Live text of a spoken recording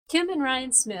Kim and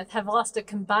Ryan Smith have lost a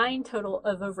combined total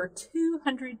of over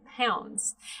 200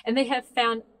 pounds, and they have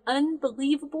found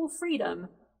unbelievable freedom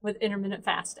with intermittent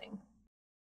fasting.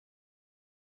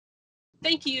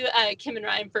 Thank you, Kim and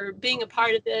Ryan, for being a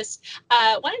part of this.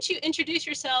 Why don't you introduce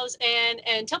yourselves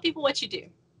and tell people what you do?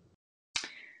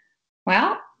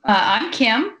 Well, I'm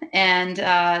Kim, and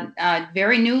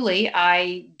very newly,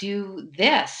 I do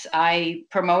this. I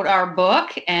promote our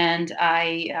book, and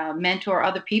I mentor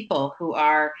other people who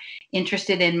are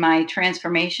interested in my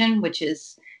transformation, which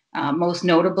is most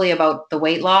notably about the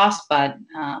weight loss, but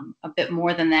a bit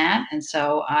more than that. And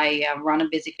so I run a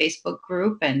busy Facebook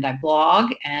group, and I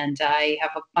blog, and I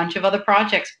have a bunch of other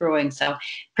projects brewing. So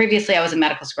previously, I was a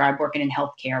medical scribe working in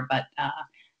healthcare, but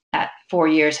that 4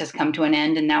 years has come to an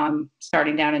end, and now I'm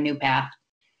starting down a new path.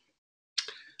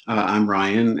 I'm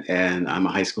Ryan, and I'm a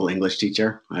high school English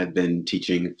teacher. I've been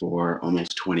teaching for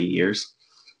almost 20 years.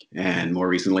 And more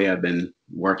recently, I've been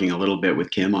working a little bit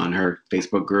with Kim on her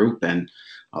Facebook group and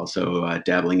also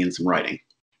dabbling in some writing.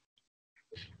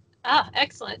 Ah,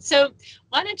 excellent. So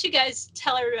why don't you guys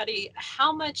tell everybody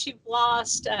how much you've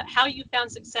lost, how you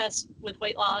found success with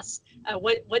weight loss,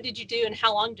 what did you do, and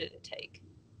how long did it take?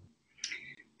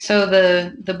 So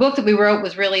the book that we wrote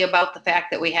was really about the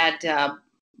fact that we had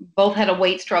both had a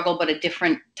weight struggle, but a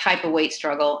different type of weight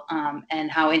struggle, and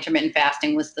how intermittent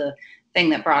fasting was the thing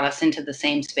that brought us into the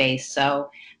same space. So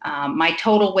my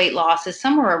total weight loss is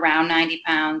somewhere around 90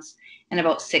 pounds, and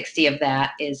about 60 of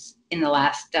that is in the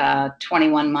last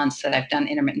 21 months that I've done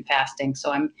intermittent fasting.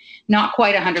 So I'm not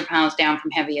quite 100 pounds down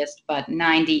from heaviest, but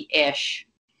 90-ish.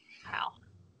 Wow.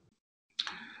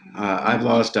 I've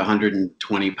lost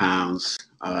 120 pounds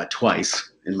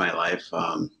twice in my life,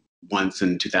 once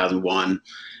in 2001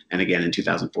 and again in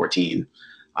 2014.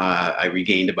 I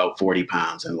regained about 40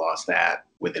 pounds and lost that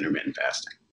with intermittent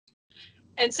fasting.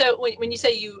 And so when you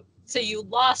say you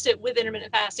lost it with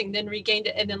intermittent fasting, then regained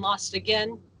it and then lost it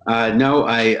again? No,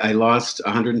 I lost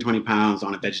 120 pounds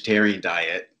on a vegetarian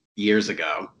diet years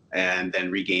ago and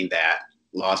then regained that,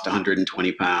 lost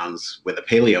 120 pounds with a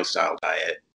paleo style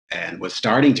diet, and was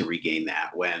starting to regain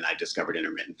that when I discovered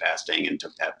intermittent fasting and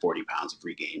took that 40 pounds of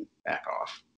regain back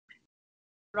off.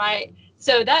 Right.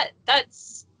 So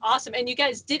that's awesome. And you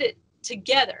guys did it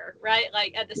together, right?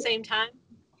 Like at the same time?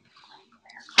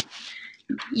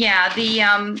 Yeah,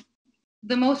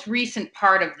 the most recent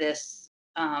part of this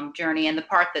journey, and the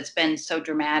part that's been so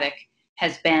dramatic,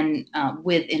 has been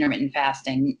with intermittent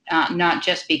fasting, not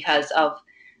just because of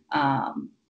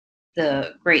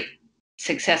the great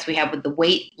success we have with the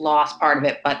weight loss part of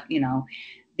it, but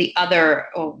the other,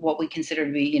 or what we consider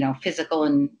to be physical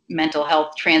and mental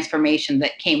health transformation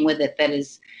that came with it, that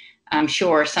is, I'm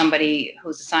sure somebody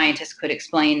who's a scientist could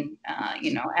explain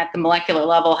at the molecular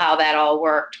level how that all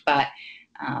worked, but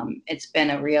it's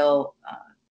been a real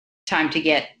time to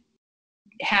get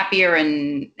happier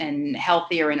and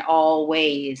healthier in all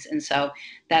ways. And so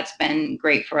that's been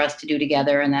great for us to do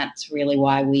together, and that's really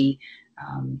why we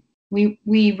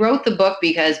wrote the book,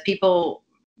 because people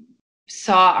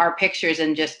saw our pictures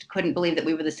and just couldn't believe that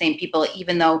we were the same people,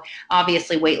 even though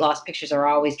obviously weight loss pictures are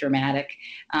always dramatic.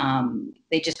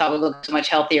 They just thought we looked so much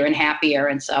healthier and happier.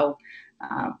 And so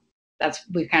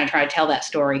we kind of try to tell that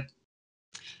story.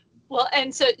 Well,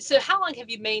 and so how long have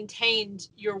you maintained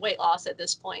your weight loss at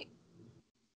this point?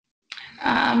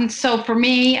 So for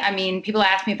me, I mean, people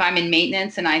ask me if I'm in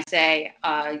maintenance, and I say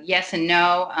yes and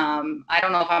no. I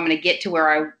don't know if I'm going to get to where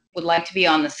I would like to be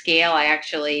on the scale. I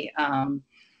actually, I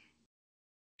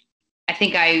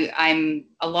think I'm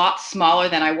a lot smaller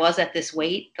than I was at this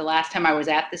weight the last time I was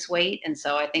at this weight. And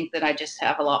so I think that I just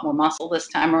have a lot more muscle this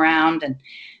time around. And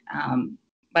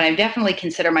but I definitely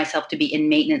consider myself to be in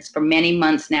maintenance for many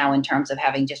months now, in terms of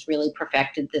having just really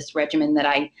perfected this regimen that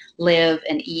I live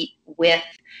and eat with.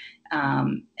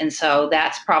 And so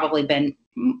that's probably been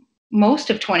most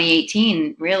of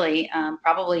 2018, really,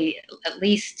 probably at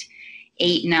least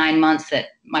 8-9 months that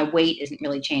my weight isn't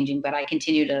really changing, but I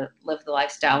continue to live the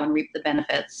lifestyle and reap the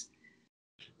benefits.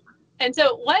 And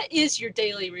so what is your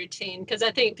daily routine? Because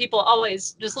I think people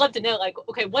always just love to know, like,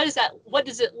 okay, what is that? What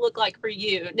does it look like for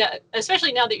you? Now,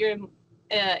 especially now that you're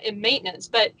in maintenance,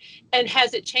 and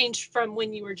has it changed from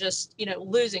when you were just,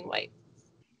 losing weight?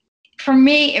 For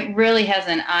me, it really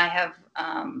hasn't. I have,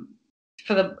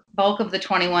 for the bulk of the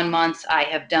 21 months, I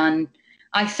have done,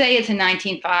 I say it's a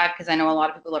 19-5 because I know a lot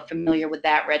of people are familiar with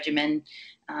that regimen.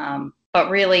 But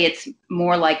really, it's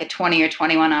more like a 20 or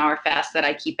 21-hour fast that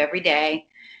I keep every day.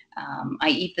 I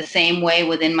eat the same way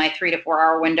within my 3 to 4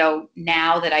 hour window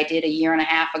now that I did a year and a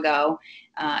half ago.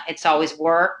 It's always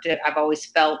worked. I've always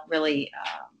felt really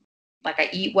like I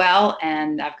eat well,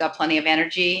 and I've got plenty of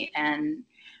energy, and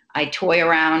I toy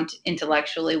around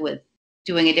intellectually with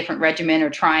doing a different regimen or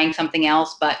trying something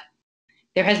else, but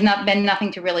there has not been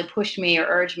nothing to really push me or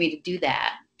urge me to do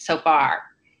that so far.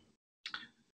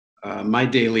 My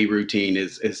daily routine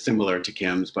is similar to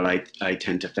Kim's, but I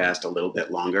tend to fast a little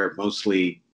bit longer,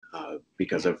 mostly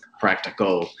because of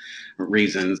practical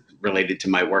reasons related to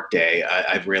my workday.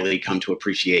 I've really come to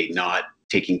appreciate not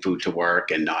taking food to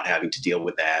work and not having to deal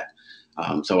with that.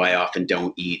 So I often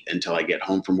don't eat until I get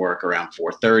home from work around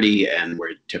 4:30, and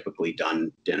we're typically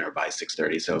done dinner by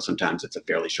 6:30. So sometimes it's a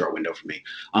fairly short window for me.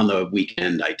 On the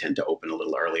weekend, I tend to open a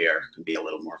little earlier and be a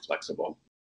little more flexible.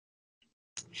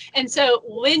 And so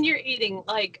when you're eating,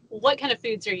 like, what kind of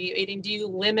foods are you eating? Do you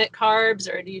limit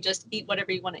carbs, or do you just eat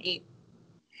whatever you want to eat?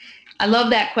 I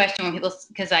love that question when people,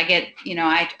 because I get,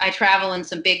 I travel in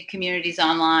some big communities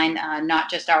online, not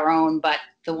just our own, but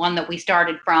the one that we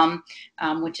started from,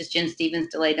 which is Jen Stevens'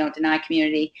 Delay Don't Deny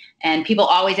community. And people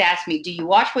always ask me, do you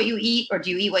watch what you eat or do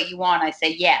you eat what you want? I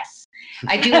say, yes,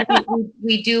 I do.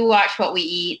 we do watch what we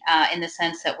eat in the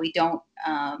sense that we don't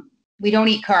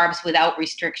eat carbs without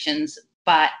restrictions,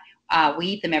 but we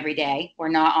eat them every day. We're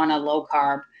not on a low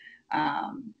carb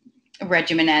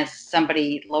regimen as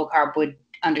somebody low carb would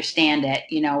understand it.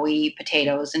 We eat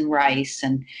potatoes and rice,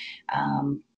 and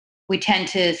we tend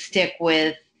to stick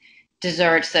with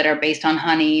desserts that are based on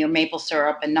honey or maple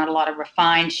syrup and not a lot of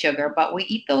refined sugar, but we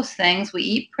eat those things. We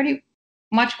eat pretty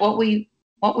much what we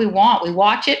want. We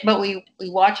watch it, but we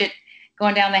watch it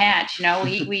going down the hatch.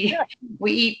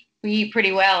 We eat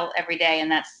pretty well every day,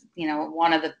 and that's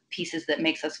one of the pieces that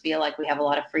makes us feel like we have a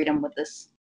lot of freedom with this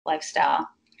lifestyle.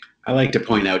 I like to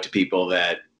point out to people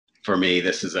that for me,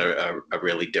 this is a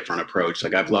really different approach.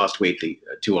 Like, I've lost weight the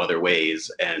two other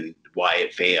ways, and why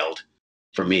it failed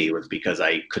for me was because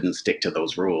I couldn't stick to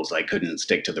those rules. I couldn't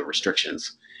stick to the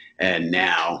restrictions. And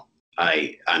now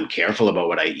I'm careful about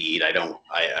what I eat.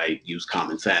 I use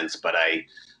common sense, but I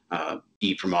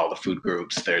eat from all the food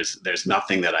groups. There's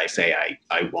nothing that I say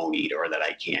I won't eat or that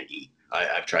I can't eat.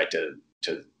 I've tried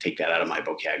to take that out of my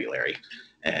vocabulary.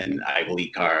 And I will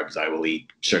eat carbs. I will eat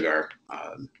sugar.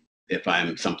 If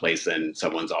I'm someplace and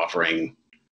someone's offering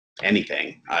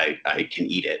anything, I can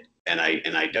eat it. And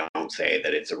I don't say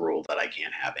that it's a rule that I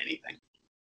can't have anything.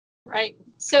 Right.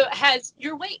 So has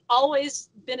your weight always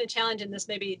been a challenge? And this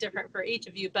may be different for each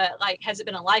of you, but like, has it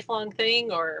been a lifelong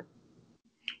thing, or?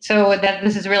 So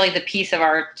this is really the piece of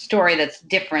our story that's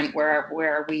different,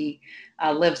 where we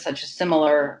live such a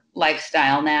similar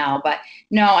lifestyle now. But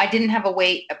no, I didn't have a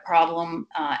weight problem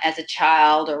as a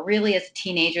child, or really as a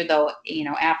teenager, though.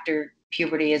 After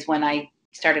puberty is when I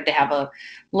started to have a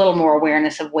little more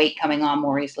awareness of weight coming on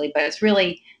more easily. But it's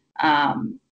really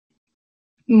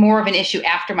more of an issue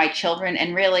after my children,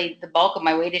 and really the bulk of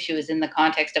my weight issue is in the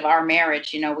context of our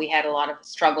marriage. We had a lot of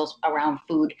struggles around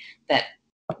food that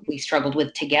we struggled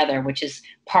with together, which is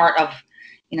part of,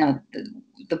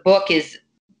 the book is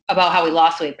about how we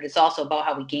lost weight, but it's also about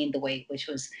how we gained the weight, which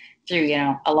was through,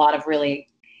 a lot of really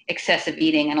excessive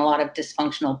eating and a lot of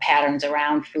dysfunctional patterns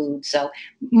around food. So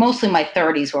mostly my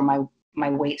 30s were my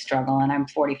weight struggle, and I'm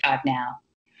 45 now.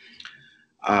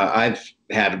 I've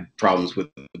had problems with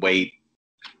weight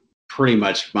pretty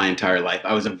much my entire life.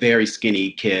 I was a very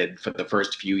skinny kid for the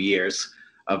first few years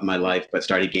of my life, but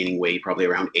started gaining weight probably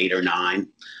around 8 or 9,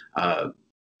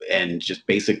 and just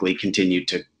basically continued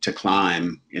to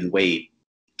climb in weight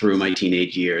through my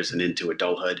teenage years and into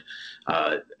adulthood,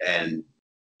 and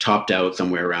topped out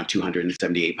somewhere around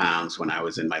 278 pounds when I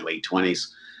was in my late 20s.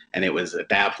 And it was at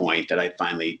that point that I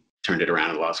finally turned it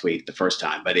around and lost weight the first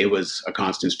time. But it was a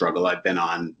constant struggle. I've been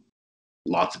on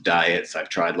lots of diets. I've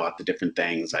tried lots of different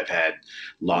things. I've had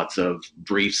lots of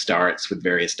brief starts with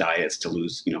various diets to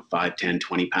lose, 5, 10,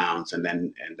 20 pounds and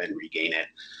then regain it.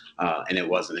 And it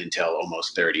wasn't until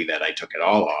almost 30 that I took it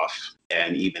all off.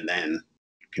 And even then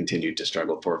continued to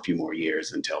struggle for a few more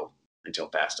years until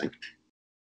fasting.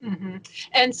 Mm-hmm.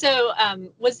 And so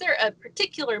was there a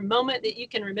particular moment that you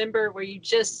can remember where you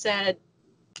just said,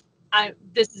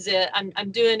 this is it,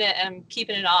 I'm doing it and I'm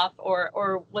keeping it off,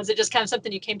 or was it just kind of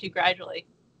something you came to gradually?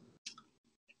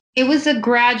 It was a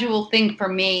gradual thing for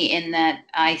me, in that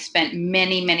I spent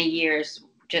many, many years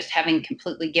just having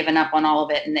completely given up on all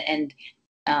of it. And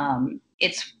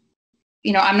it's,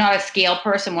 I'm not a scale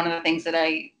person. One of the things that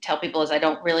I tell people is I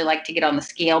don't really like to get on the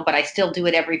scale, but I still do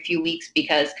it every few weeks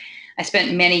because I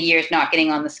spent many years not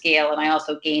getting on the scale. And I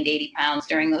also gained 80 pounds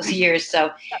during those years.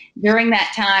 So during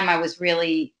that time, I was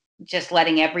really just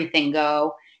letting everything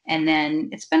go. And then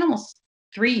it's been almost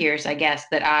 3 years, I guess,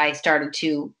 that I started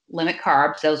to limit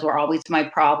carbs. Those were always my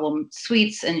problem.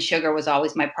 Sweets and sugar was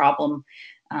always my problem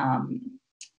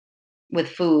with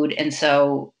food. And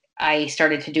so I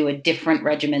started to do a different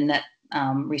regimen that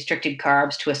restricted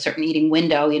carbs to a certain eating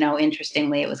window.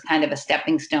 Interestingly, it was kind of a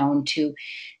stepping stone to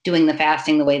doing the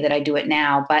fasting the way that I do it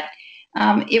now. But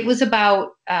it was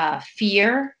about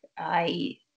fear.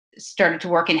 I started to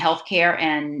work in healthcare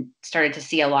and started to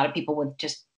see a lot of people with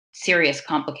just serious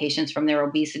complications from their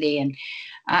obesity. And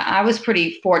I was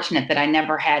pretty fortunate that I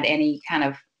never had any kind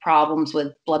of problems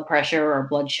with blood pressure or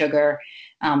blood sugar,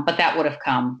 but that would have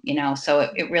come, so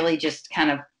it really just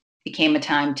kind of became a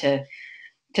time to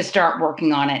start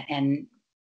working on it. And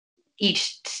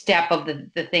each step of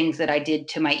the things that I did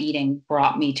to my eating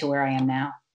brought me to where I am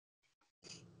now.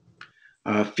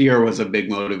 Fear was a big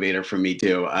motivator for me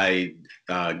too. I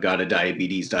got a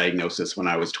diabetes diagnosis when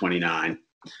I was 29,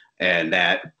 and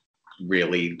that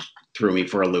really threw me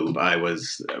for a loop. I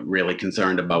was really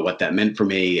concerned about what that meant for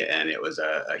me, and it was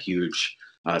a huge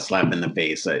slap in the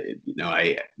face.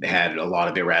 I had a lot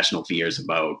of irrational fears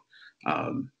about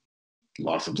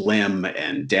loss of limb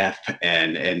and death,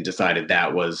 and decided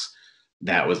that was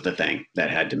the thing that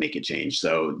had to make it change.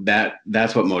 So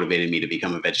that's what motivated me to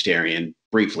become a vegetarian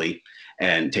briefly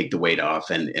and take the weight off,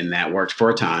 and that worked for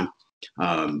a time.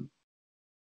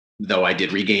 Though I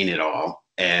did regain it all,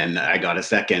 and I got a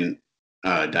second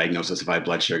diagnosis of high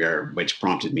blood sugar, which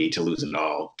prompted me to lose it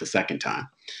all the second time.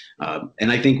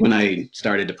 And I think when I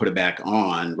started to put it back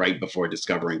on right before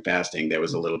discovering fasting, there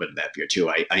was a little bit of that fear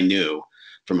too. I knew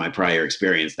from my prior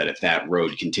experience that if that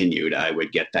road continued, I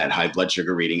would get that high blood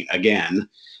sugar reading again.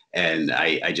 And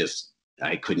I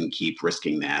couldn't keep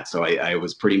risking that. So I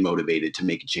was pretty motivated to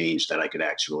make a change that I could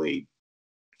actually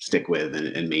stick with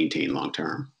and maintain long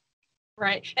term.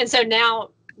 Right. And so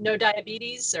now no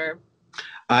diabetes, or?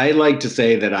 I like to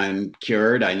say that I'm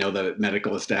cured. I know the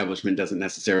medical establishment doesn't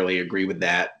necessarily agree with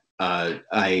that.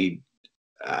 I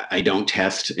don't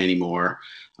test anymore.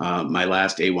 My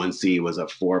last A1C was a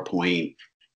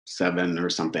 4.7 or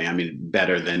something. I mean,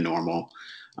 better than normal.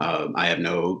 I have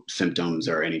no symptoms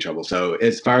or any trouble. So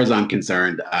as far as I'm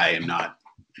concerned, I am not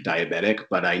diabetic,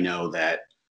 but I know that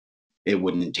it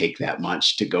wouldn't take that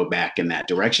much to go back in that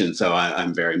direction. So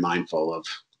I'm very mindful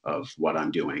of what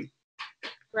I'm doing.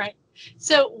 Right.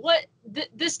 So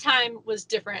this time was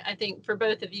different, I think, for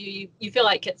both of you. You feel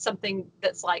like it's something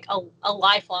that's like a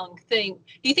lifelong thing.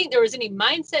 Do you think there was any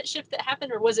mindset shift that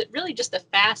happened, or was it really just the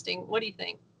fasting? What do you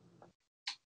think?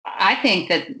 I think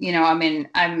that,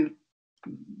 I'm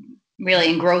really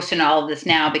engrossed in all of this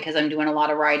now because I'm doing a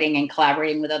lot of writing and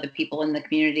collaborating with other people in the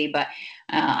community. But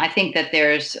I think that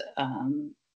there's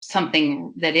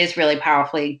something that is really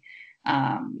powerfully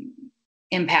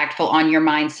impactful on your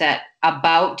mindset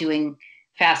about doing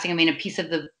fasting. I mean, a piece of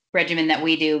the regimen that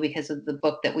we do, because of the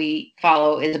book that we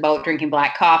follow, is about drinking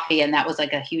black coffee. And that was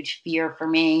like a huge fear for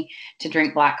me, to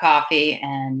drink black coffee.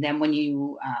 And then when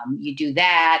you do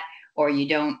that, or you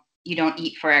don't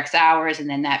eat for X hours, and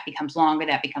then that becomes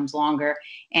longer.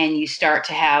 And you start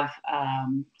to have,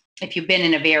 if you've been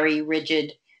in a very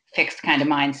rigid, fixed kind of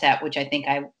mindset, which I think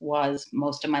I was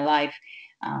most of my life,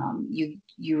 you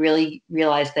really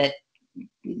realize that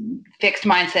fixed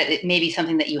mindset, it may be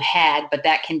something that you had, but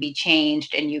that can be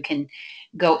changed, and you can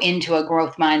go into a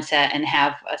growth mindset and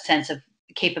have a sense of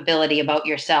capability about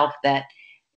yourself that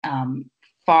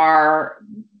far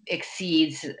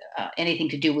exceeds anything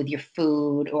to do with your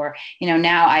food. Or,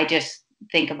 now I just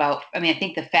think about, I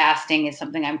think the fasting is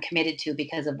something I'm committed to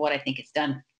because of what I think it's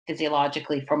done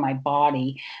physiologically for my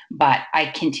body, but I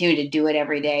continue to do it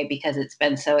every day because it's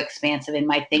been so expansive in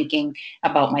my thinking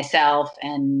about myself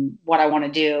and what I want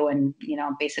to do. And,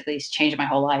 basically it's changed my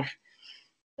whole life.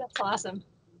 That's awesome.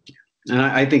 And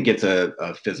I think it's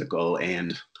a physical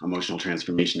and emotional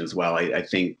transformation as well. I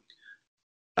think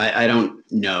I don't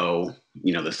know,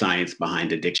 the science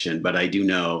behind addiction, but I do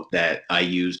know that I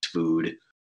used food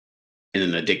in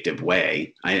an addictive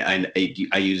way. I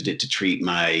used it to treat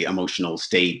my emotional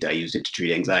state. I used it to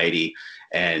treat anxiety.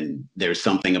 And there's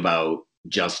something about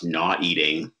just not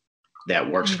eating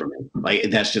that works for me. Like,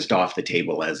 that's just off the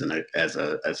table as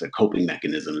a coping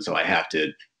mechanism. So I have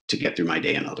to get through my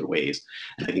day in other ways.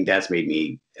 And I think that's made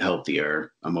me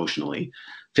healthier emotionally.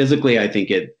 Physically, I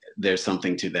think there's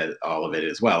something to that, all of it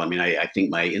as well. I think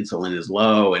my insulin is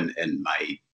low and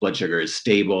my blood sugar is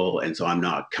stable. And so I'm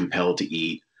not compelled to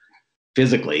eat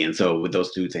physically. And so with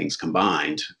those two things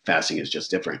combined, fasting is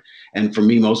just different. And for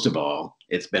me, most of all,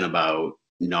 it's been about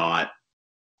not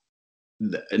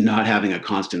having a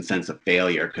constant sense of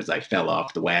failure because I fell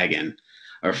off the wagon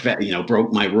or,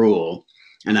 broke my rule.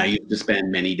 And I used to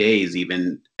spend many days,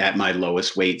 even at my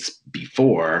lowest weights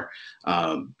before,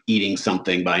 eating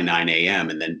something by 9 a.m.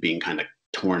 and then being kind of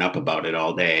torn up about it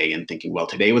all day and thinking, well,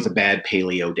 today was a bad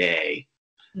paleo day.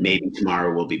 Maybe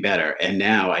tomorrow will be better. And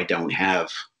now I don't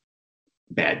have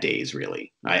bad days,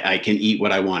 really. I can eat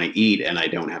what I want to eat, and I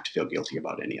don't have to feel guilty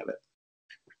about any of it.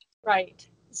 Right.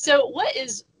 So what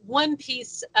is one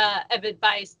piece of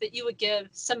advice that you would give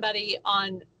somebody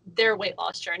on their weight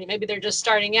loss journey? Maybe they're just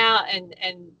starting out and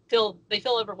feel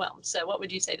overwhelmed. So what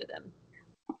would you say to them?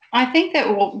 I think that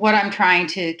what I'm trying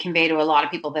to convey to a lot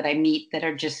of people that I meet that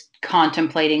are just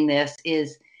contemplating this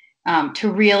is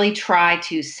to really try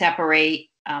to separate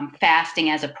fasting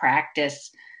as a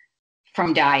practice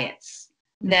from diets.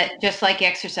 That just like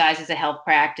exercise is a health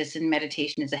practice and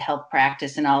meditation is a health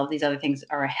practice and all of these other things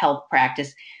are a health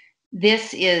practice,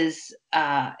 this is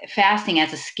fasting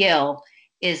as a skill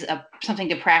is something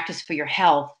to practice for your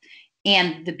health.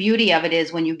 And the beauty of it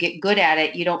is when you get good at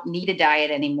it, you don't need a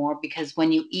diet anymore, because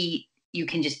when you eat, you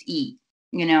can just eat,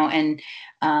 and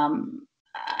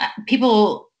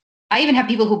I even have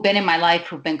people who've been in my life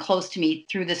who've been close to me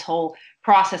through this whole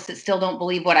process that still don't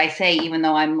believe what I say, even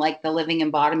though I'm like the living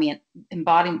embodiment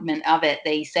of it.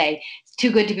 They say it's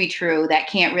too good to be true. That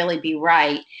can't really be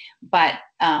right. But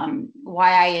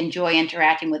why I enjoy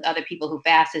interacting with other people who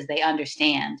fast is they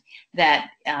understand that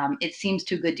it seems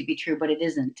too good to be true, but it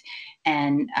isn't.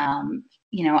 And,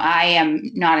 I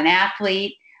am not an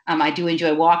athlete. I do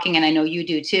enjoy walking, and I know you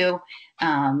do too.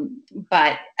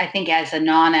 But I think as a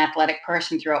non-athletic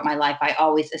person throughout my life, I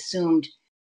always assumed,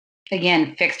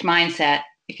 again, fixed mindset.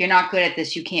 If you're not good at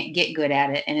this, you can't get good at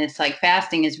it. And it's like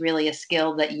fasting is really a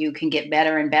skill that you can get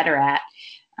better and better at.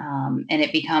 And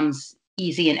it becomes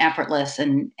easy and effortless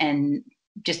and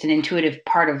just an intuitive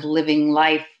part of living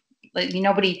life. Like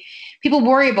people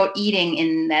worry about eating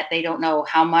in that they don't know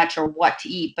how much or what to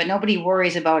eat, but nobody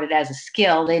worries about it as a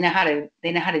skill. They know how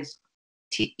to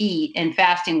eat, and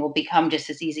fasting will become just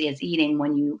as easy as eating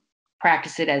when you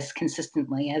practice it as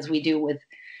consistently as we do with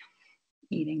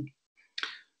eating.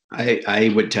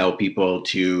 I would tell people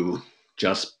to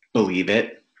just believe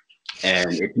it.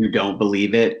 And if you don't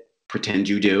believe it, pretend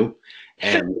you do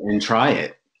and try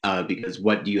it. Because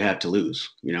what do you have to lose,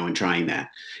 in trying that?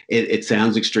 It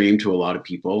sounds extreme to a lot of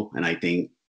people. And I think,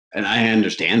 and I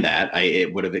understand that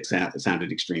it would have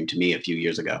sounded extreme to me a few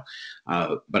years ago.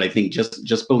 But I think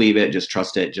just believe it, just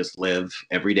trust it, just live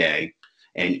every day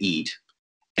and eat.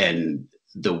 And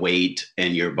the weight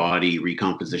and your body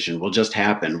recomposition will just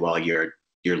happen while you're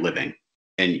living.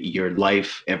 And your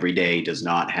life every day does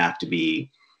not have to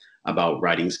be about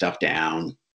writing stuff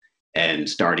down and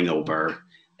starting over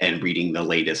and reading the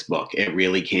latest book. It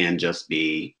really can just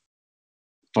be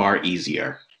far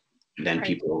easier than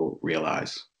people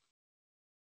realize.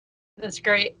 That's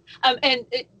great. And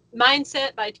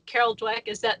Mindset by Carol Dweck,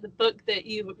 is that the book that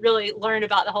you really learn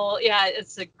about the whole? Yeah,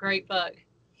 it's a great book.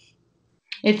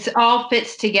 It's all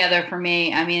fits together for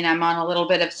me. I mean, I'm on a little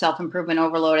bit of self-improvement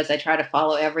overload as I try to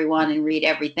follow everyone and read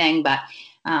everything, but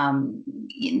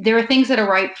there are things that are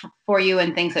right for you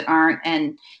and things that aren't.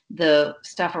 And the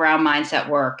stuff around mindset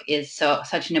work is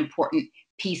such an important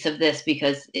piece of this,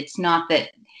 because it's not that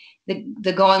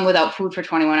the going without food for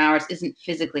 21 hours isn't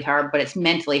physically hard, but it's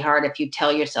mentally hard if you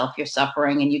tell yourself you're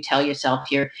suffering and you tell yourself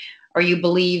or you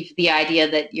believe the idea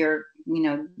that your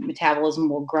metabolism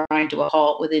will grind to a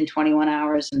halt within 21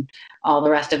 hours, and all the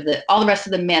rest of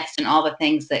the myths and all the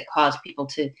things that cause people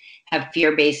to have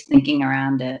fear-based thinking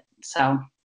around it. So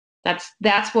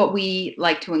that's what we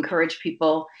like to encourage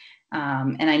people.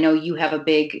 And I know you have a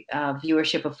big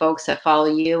viewership of folks that follow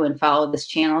you and follow this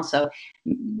channel. So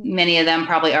many of them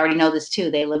probably already know this too.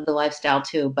 They live the lifestyle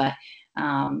too. But,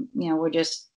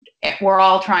 we're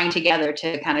all trying together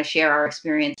to kind of share our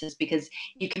experiences, because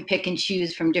you can pick and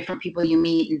choose from different people you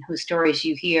meet and whose stories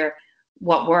you hear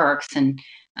what works. And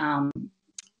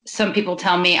some people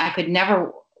tell me I could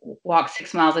never walk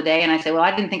 6 miles a day. And I say, well,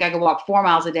 I didn't think I could walk 4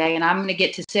 miles a day. And I'm going to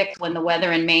get to 6 when the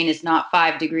weather in Maine is not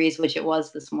 5 degrees, which it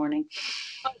was this morning.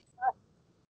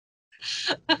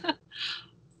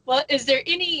 Well, is there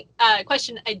any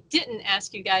question I didn't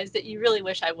ask you guys that you really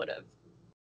wish I would have?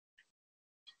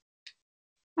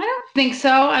 I don't think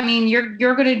so. I mean,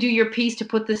 you're going to do your piece to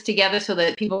put this together so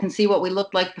that people can see what we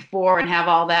looked like before and have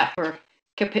all that for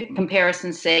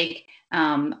comparison's sake.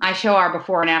 I show our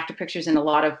before and after pictures in a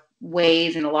lot of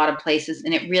ways in a lot of places,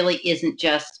 and it really isn't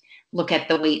just look at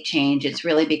the weight change. It's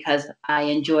really because I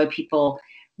enjoy people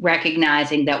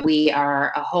recognizing that we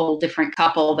are a whole different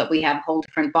couple, that we have a whole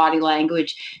different body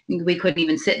language. We couldn't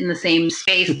even sit in the same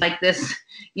space like this,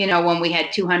 when we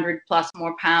had 200 plus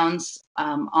more pounds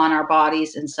on our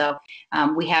bodies. And so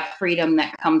we have freedom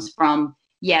that comes from,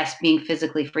 yes, being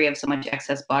physically free of so much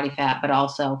excess body fat, but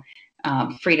also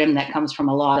freedom that comes from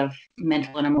a lot of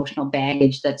mental and emotional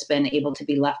baggage that's been able to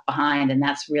be left behind. And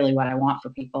that's really what I want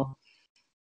for people.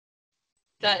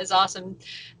 That is awesome.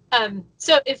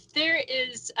 So if there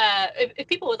is, if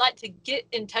people would like to get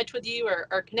in touch with you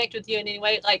or connect with you in any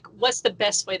way, like what's the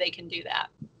best way they can do that?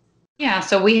 Yeah,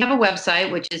 so we have a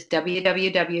website, which is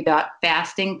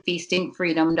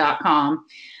www.fastingfeastingfreedom.com.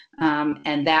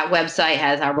 And that website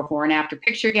has our before and after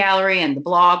picture gallery and the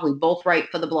blog. We both write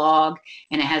for the blog,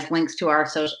 and it has links to our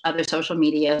other social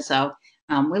media. So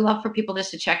we love for people just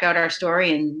to check out our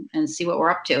story and see what we're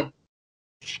up to.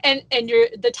 And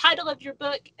the title of your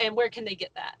book, and where can they get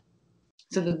that?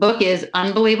 So the book is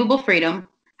Unbelievable Freedom: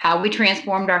 How We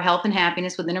Transformed Our Health and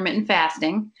Happiness with Intermittent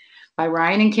Fasting by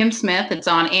Ryan and Kim Smith. It's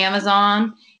on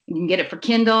Amazon. You can get it for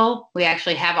Kindle. We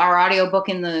actually have our audiobook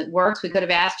in the works. We could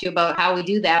have asked you about how we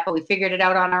do that, but we figured it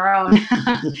out on our own.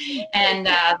 And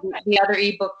the other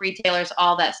ebook retailers,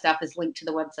 all that stuff is linked to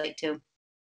the website too.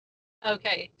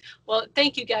 Okay. Well,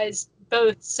 thank you guys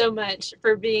both so much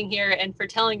for being here and for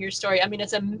telling your story. I mean,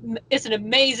 it's an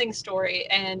amazing story,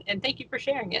 and thank you for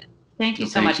sharing it. Thank you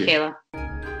so much, Kayla.